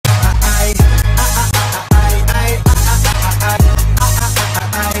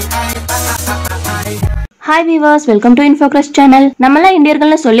Hi viewers, welcome to Infocrush channel. நம்மள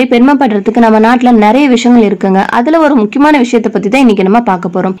இந்தியர்கள்னு சொல்லி பெருமைப்படுறதுக்கு நம்ம நாட்டுல நிறைய விஷயங்கள் இருக்குங்க. அதுல ஒரு முக்கியமான விஷயத்தை பத்தி தான் இன்னைக்கு நம்ம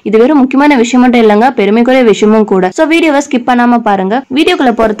பார்க்க போறோம். இது வெறும் முக்கியமான விஷயம் மட்டும் இல்லங்க, பெருமைக்குரிய விஷயமும் கூட. சோ வீடியோவை ஸ்கிப் பண்ணாம பாருங்க.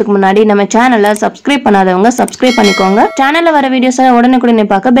 வீடியோக்குள்ள போறதுக்கு முன்னாடி நம்ம சேனலை சப்ஸ்கிரைப் பண்ணாதவங்க சப்ஸ்கிரைப் பண்ணிக்கோங்க. சேனல்ல வர வீடியோஸை உடனுக்குடனே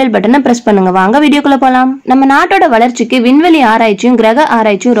பார்க்க பெல் பட்டனை பிரஸ் பண்ணுங்க. வாங்க வீடியோக்குள்ள போலாம். நம்ம நாட்டோட வளர்ச்சிக்கு விண்வெளி ஆராய்ச்சியும் கிரக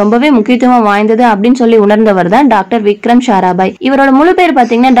ஆராய்ச்சியும் ரொம்பவே முக்கியத்துவம் வாய்ந்தது அப்படின்னு சொல்லி உணர்ந்தவர் தான் டாக்டர் விக்ரம் சாராபாய். இவரோட முழு பேர்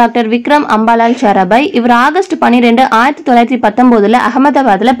பாத்தீங்கன்னா டாக்டர் விக்ரம் அம்பாலால் சாராபாய். இவர் ஆகஸ்ட் 12, 1919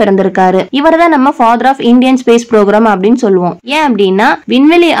 அகமதாபாத்ல பிறந்திருக்காரு. இவர்தான் நம்ம father of Indian space program அப்படின்னு சொல்லுவோம். ஏன் அப்படின்னா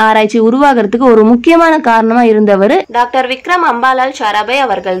விண்வெளி ஆராய்ச்சி உருவாகிறதுக்கு ஒரு முக்கியமான காரணமா இருந்தவர் டாக்டர் விக்ரம் அம்பாலால் சாராபாய்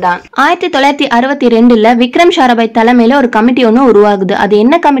அவர்கள் தான். 1962 விக்ரம் சாராபாய் தலைமையில ஒரு கமிட்டி ஒன்னு உருவாகுது. அது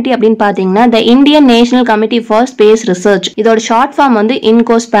என்ன கமிட்டி அப்படின்னு பாத்தீங்கன்னா தி Indian national committee for space research. இதோட ஷார்ட் ஃபார்ம் வந்து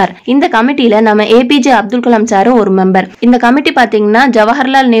இன்கோஸ்பேர். இந்த கமிட்டியில நம்ம ஏபிஜே அப்துல் கலாம் சார் ஒரு மெம்பர். இந்த கமிட்டி பாத்தீங்கன்னா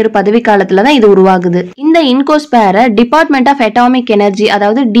ஜவஹர்லால் நேரு பதவி காலத்துல தான் இது உருவாகுது. இந்த இன்கோஸ்பேரை டிபார்ட்மெண்ட் ஆஃப் அட்டாமிக் எனர்ஜி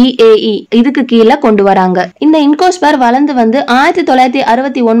அதாவது DAE இதுக்கு கீழே கொண்டு வராங்க. இந்த இன்கோஸ்பேர் வளர்ந்து வந்து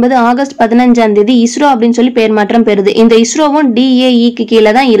 1969 ஆகஸ்ட் 15 இஸ்ரோ அப்படின்னு சொல்லி பேர் மாற்றம் பெறுது. இந்த இஸ்ரோவும் DAEக்கு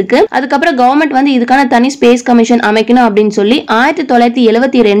கீழே தான் இருக்கு. அதுக்கப்புறம் கவர்மெண்ட் வந்து இதுக்கான தனி ஸ்பேஸ் கமிஷன் அமைக்கணும் அப்படின்னு சொல்லி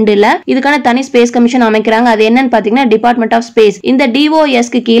 1972 இதுக்கான தனி ஸ்பேஸ் கமிஷன் அமைக்கிறாங்க. அது என்னன்னு பாத்தீங்கன்னா டிபார்ட்மெண்ட் ஆஃப் ஸ்பேஸ். இந்த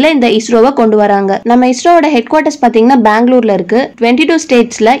DOSக்கு கீழே இந்த இஸ்ரோவை கொண்டு வராங்க. நம்ம இஸ்ரோவோட ஹெட் குவார்டர்ஸ் பாத்தீங்கன்னா பெங்களூர்ல இருக்கு. 22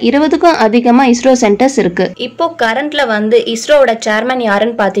 ஸ்டேட்ஸ்ல 20க்கும் அதிகமா இஸ்ரோ சென்டர்ஸ் இருக்கு. இப்போ கரண்ட்ல வந்து இஸ்ரோவோட சேர்மன்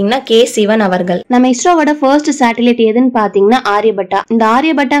யாருன்னு பாத்தீங்கன்னா K சிவன் அவர்கள். நம்ம இஸ்ரோவோட ஃபர்ஸ்ட் சேட்டலைட் எதுன்னு பாத்தீங்கன்னா ஆரியபட்டா. இந்த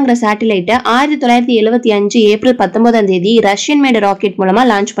ஆரியபட்டாங்கிற சேட்டலைட்டை 1975 ஏப்ரல் 19 ரஷ்யன் மேட் ராக்கெட் மூலமா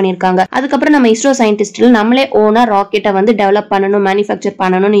லான்ச் பண்ணிருக்காங்க. அதுக்கப்புறம் நம்ம இஸ்ரோ சயின்டிஸ்ட்ல நம்மளே ஓனா ராக்கெட்டை வந்து டெவலப் பண்ணணும், மேனுஃபேக்சர்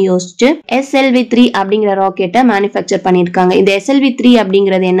பண்ணணும்னு யோசிச்சு SLV-3 அப்படிங்கிற ராக்கெட்டை மேனுஃபேக்சர் பண்ணிருக்காங்க. இந்த SLV-3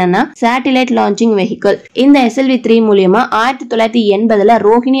 அப்படிங்கிறது என்னன்னா சேட்டலைட் லான்ச்சிங் வெஹிக்கிள். இந்த SLV-3 மூலமா 1980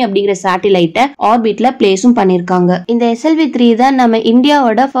 ரோஹிணி அப்படிங்கிற சேட்டலைட்டை ஆர்பிட்ல பிளேஸும் பண்ணிருக்காங்க. இந்த SLV-3 தான் நம்ம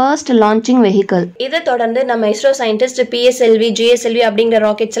இந்தியாவோட ஃபர்ஸ்ட் லான்ச்சிங் வெஹிக்கிள். இதை தொடர்ந்து நம்ம இஸ்ரோ சயின்டிஸ்ட் PSLV, GSLV அப்படிங்கிற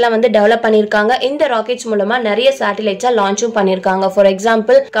ராக்கெட்ஸ் எல்லாம் வந்து டெவலப் பண்ணிருக்காங்க. இந்த ராக்கெட்ஸ் மூலமா நிறைய சேட்டலைட்ஸா லான்ச்சும் பண்ணிருக்காங்க. For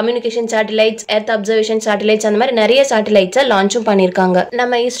example communication satellites, earth observation satellites, அந்த மாதிரி நிறைய சேட்டலைட்ஸை லான்ச்சும் பண்ணிருக்காங்க.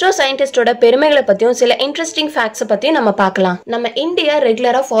 நம்ம இஸ்ரோ சயின்டிஸ்டோட பெருமைகளை பத்தியும் சில இன்ட்ரெஸ்டிங் ஃபேக்ட்ஸ் பத்தியும் நம்ம பார்க்கலாம். நம்ம இந்தியா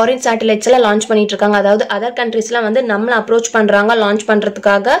ரெகுலரா ஃபாரின் சேட்டலைட்ஸ் எல்லாம் லான்ச் பண்ணிட்டு இருக்காங்க. அதாவது அதர் கண்ட்ரீஸ்லாம் வந்து நம்மள அப்ரோச் பண்றாங்க லான்ச்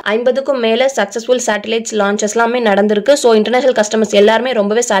பண்றதுக்காக. 50க்கும் மேல சக்சஸ்ஃபுல் சேட்டலைட்ஸ் லான்ச்சஸ் எல்லாமே நடந்திருக்கு. சோ இன்டர்நேஷனல் கஸ்டமர்ஸ் எல்லாருமே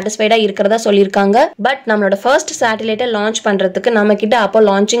ரொம்பவே சாட்டிஸ்ஃபைடா இருக்கிறதா சொல்லிருக்காங்க. பட் நம்மளோட ஃபர்ஸ்ட் சேட்டலைட்டை லான்ச் பண்றதுக்கு நம்ம கிட்ட அப்போ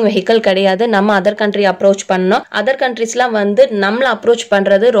லான்ச்சிங் வெஹிக்கிள் கிடையாது. நம்ம அதர் கண்ட்ரி அப்ரோச் பண்ணோம். அதர் கண்ட்ரீஸ்லாம் வந்து நம்மள அப்ரோச்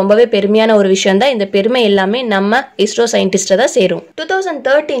பண்றது ரொம்பவே பெருமையான ஒரு விஷயம் தான். இந்த பெருமை எல்லாமே நம்ம இஸ்ரோ சயின்டிஸ்ட தான் சேரும்.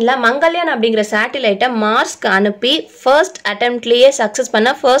 2013 மங்கள்யான் அப்படிங்கிற சேட்டலைட்டை மார்ஸ்க்கு அனுப்பி ஃபர்ஸ்ட் அட்டெம்ப்ட்லயே சக்சஸ் பண்ண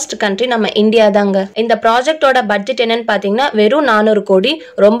ஃபர்ஸ்ட் கண்ட்ரி நம்ம இந்தியா தாங்க. இந்த ப்ராஜெக்டோட பட்ஜெட் என்னன்னு பாத்தீங்கன்னா வெறும் 400 கோடி.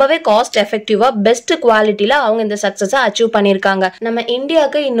 ரொம்பவே காஸ்ட் எஃபெக்டிவா பெஸ்ட் குவாலிட்டில அவங்க இந்த சக்சஸ் அச்சீவ் பண்ணிருக்காங்க. நம்ம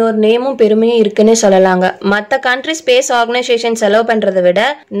இந்தியாவுக்கு இன்னொரு நேமும் பெருமையும் இருக்குன்னு சொல்லலாங்க. மத்த கண்ட்ரி ஸ்பேஸ் ஆர்கனைசேஷன் செலவு பண்றதை விட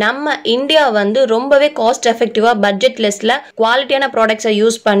நம்ம இந்தியா வந்து ரொம்பவே காஸ்ட் எஃபெக்டிவா பட்ஜெட் லெஸ்ல குவாலிட்டியான ப்ராடக்ட்ஸை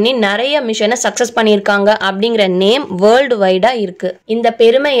யூஸ் பண்ணி நிறைய மிஷனை சக்சஸ் பண்ணிருக்காங்க அப்படிங்கிற நேம் வேர்ல்டு வைடா இருக்கு. இந்த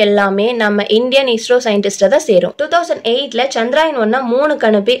பெருமை எல்லாமே நம்ம இந்தியன் இஸ்ரோ சயின்டிஸ்ட தான் சேரும். 2008 சந்திராயன் 1 3க்கு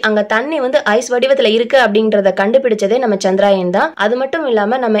அனுப்பி அங்க தண்ணி வந்து ஐஸ் வடிவத்துல இருக்கு அப்படிங்கறத கண்டுபிடிச்சதே நம்ம சந்திராயன் தான். அது மட்டும்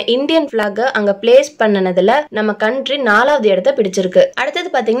இல்லாம நம்ம இந்தியன் பிளாக் அங்க பிளேஸ் பண்ணனதுல நம்ம கண்ட்ரி 4வது இடத்தை பிடிச்சிருக்கு. அடுத்தது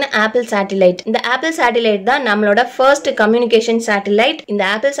பாத்தீங்கன்னா ஆப்பிள் சேட்டலைட். இந்த ஆப்பிள் சேட்டலைட் தான் நம்மளோட ஃபர்ஸ்ட் கம்யூனிகேஷன் சேட்டலைட். இந்த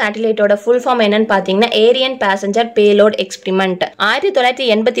ஆப்பிள் சேட்டலைட்டோட ஃபுல் ஃபார்ம் என்னன்னு பாத்தீங்கன்னா ஏரியன் பேசஞ்சர் பேலோட் எக்ஸ்பெரிமெண்ட்.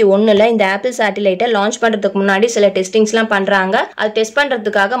 1981 இந்த ஆப்பிள் சேட்டலைட்டை லான்ச் பண்றதுக்கு முன்னாடி சில டெஸ்டிங்ஸ் எல்லாம் பண்றாங்க. அது டெஸ்ட்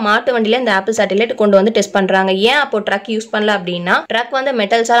பண்றதுக்காக மாட்டு வண்டியில இந்த ஆப்பிள் சேட்டலைட் கொண்டு வந்து டெஸ்ட் பண்றாங்க. ஏன் அப்போ ட்ரக் யூஸ் பண்ணல அப்படின்னா ட்ரக் வந்து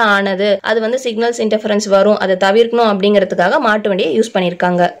மெட்டல்ஸால ஆனது, அது வந்து சிக்னல்ஸ் இன்டர்ஃபரன்ஸ் வரும், அதை தவிர்க்கணும் அப்படிங்கிறதுக்காக மாட்டு வண்டியை யூஸ்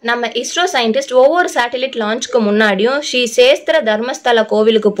பண்ணிருக்காங்க. நம்ம இஸ்ரோ சயின்டிஸ்ட் ஒவ்வொரு சேட்டலைட் லான்ச்சுக்கு முன்னாடியும் ஸ்ரீ சேஸ்திர தர்மஸ்தல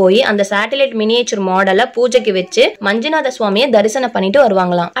கோவிலுக்கு போய் அந்த சேட்டலைட் மினியேச்சர் மாடலை பூஜைக்கு வச்சு மஞ்சுநாத சுவாமியை தரிசனம் பண்ணிட்டு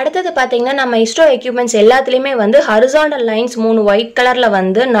வருவாங்களாம். அடுத்தது பாத்தீங்கன்னா நம்ம இஸ்ரோ எக்யூப்மெண்ட்ஸ் எல்லாத்துலயுமே வந்து ஹரிசாண்டல் லைன்ஸ் 3 ஒயிட் கலர்ல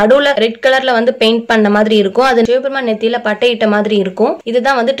வந்து நடுவுல ரெட் கலர்ல வந்து பெயிண்ட் பண்ண மாதிரி இருக்கும். அது சிவபெருமான் நெத்தியில பட்டையிட்ட மாதிரி இருக்கும்.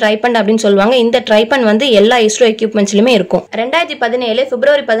 இதுதான் வந்து ட்ரைபண்ட் அப்படின்னு சொல்லுவாங்க. இந்த ட்ரைபண்ட் வந்து எல்லா இஸ்ரோ எக்யூப்மெண்ட்ஸ்லயுமே இருக்கும். 2017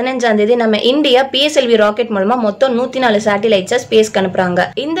 பிப்ரவரி 15 நம்ம இந்தியா PSLV ராக்கெட் மூலமா மொத்தம் 104 சேட்டலைட்ஸ் ஸ்பேஸ்க்கு அனுப்புறாங்க.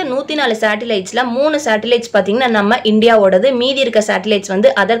 இந்த 104 சேட்டலைட்ஸ்ல 3 சேட்டலைட்ஸ் பாத்தீங்கன்னா நம்ம இந்தியாவோடது, மீதி இருக்க சேட்டலைட்ஸ் வந்து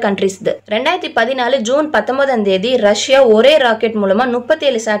அதர் கண்ட்ரீஸ். 2014 ஜூன் 19 ரஷ்யா ஒரே ராக்கெட் மூலமா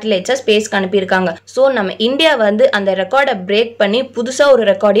 37 சேட்டலைட்ஸ் ஸ்பேஸ்க்கு அனுப்பியிருக்காங்க. சோ நம்ம இந்தியா வந்து அந்த ரெக்கார்டை பிரேக் பண்ணி புதுசா ஒரு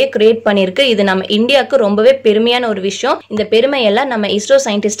ரெக்கார்டையே கிரியேட் பண்ணிருக்கு. இது நம்ம இந்தியாவுக்கு ரொம்பவே பெருமையான ஒரு விஷயம். இந்த பெருமை எல்லாம் நம்ம இஸ்ரோ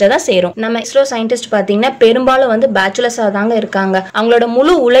சயின்டிஸ்ட தான் சேரும். நம்ம இஸ்ரோ சயின்டிஸ்ட் பாத்தீங்கன்னா பெரும்பாலும் வந்து பேச்சுலர்ஸா தாங்க இருக்காங்க. அவங்களோட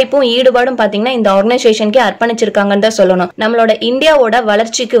முழு உழைப்பும் ஈடுபாடும் பாத்தீங்கன்னா இந்த ஆர்கனைசேஷனுக்கு அர்ப்பணிச்சிருக்காங்கன்னு தான் சொல்லணும். நம்மளோட இந்தியாவோட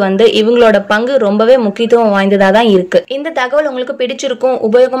வளர்ச்சிக்கு வந்து இவங்களோட பங்கு பங்கு ரொம்பவே முக்கியத்துவம் வாய்ந்ததா தான் இருக்கு. இந்த தகவல் உங்களுக்கு பிடிச்சிருக்கும்,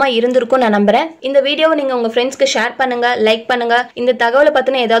 உபயோகமா இருந்திருக்கும் நான் நம்புறேன். இந்த வீடியோவை நீங்க உங்க ஃப்ரெண்ட்ஸ்க்கு ஷேர் பண்ணுங்க, லைக் பண்ணுங்க. இந்த தகவலை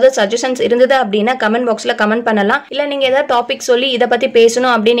பத்தின ஏதாவது சஜஷன்ஸ் இருந்தது அப்படின்னா கமெண்ட் பாக்ஸ்ல கமெண்ட் பண்ணலாம். இல்ல நீங்க ஏதாவது டாபிக் சொல்லி இதை பத்தி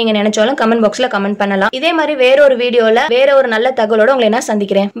பேசணும் அப்படின்னு நீங்க நினைச்சாலும் கமெண்ட் பாக்ஸ்ல கமெண்ட் பண்ணலாம். இதே மாதிரி வேற ஒரு வீடியோல வேற ஒரு நல்ல தகவலோட உங்களை நான்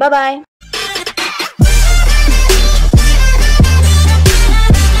சந்திக்கிறேன். பாய்.